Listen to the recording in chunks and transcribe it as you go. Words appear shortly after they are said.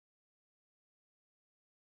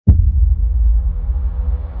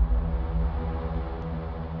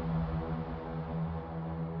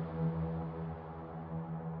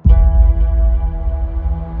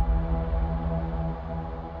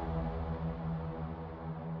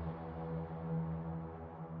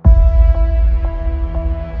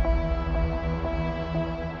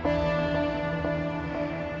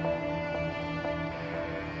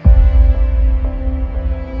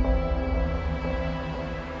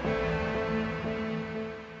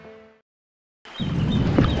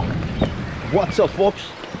What's up,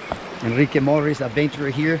 folks? Enrique Morris, adventurer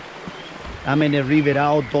here. I'm in the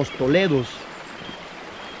RIBEIRÃO dos Toledos,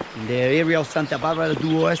 in the area of Santa Bárbara de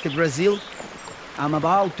Oeste, Brazil. I'm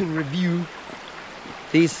about to review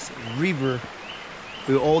this river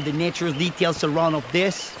with all the natural details around of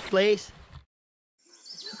this place.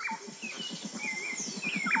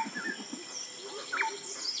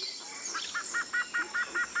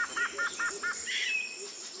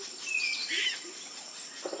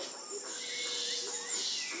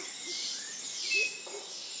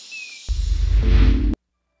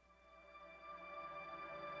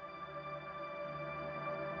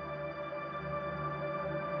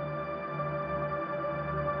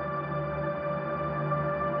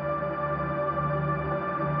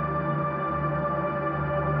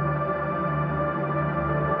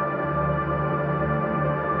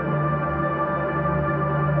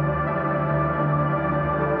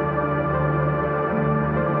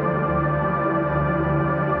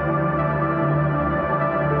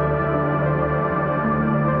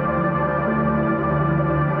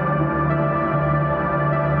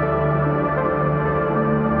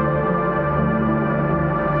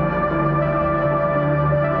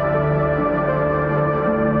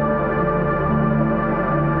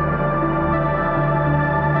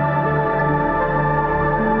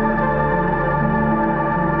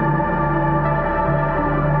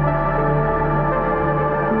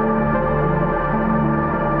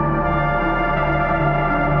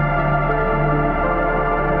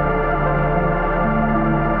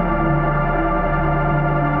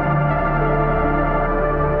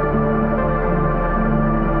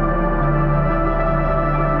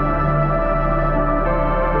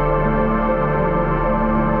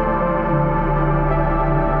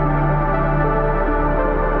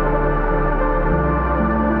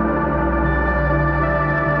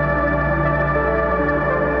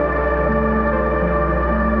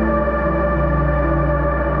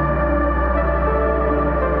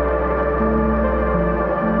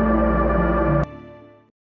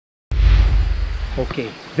 Okay,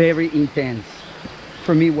 very intense.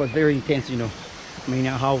 For me, it was very intense, you know. I mean,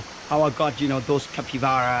 how I got, you know, those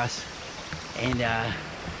capivaras and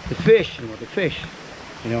the fish,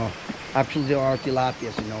 you know, actually there are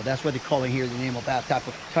tilapias, you know. That's what they call it here, the name of that type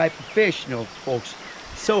of fish, you know, folks.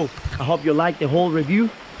 So I hope you like the whole review,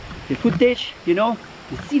 the footage, you know,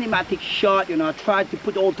 the cinematic shot, you know. I tried to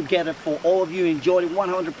put all together for all of you, enjoy it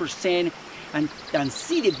 100% and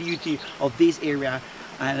see the beauty of this area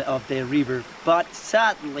and of the river. But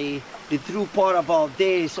sadly, the true part about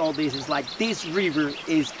all this is like this river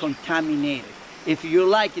is contaminated. If you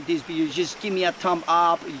like this video, just give me a thumb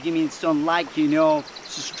up, give me some like, you know,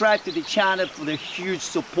 subscribe to the channel for the huge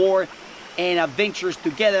support and adventures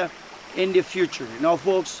together in the future, you know,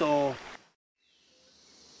 folks. So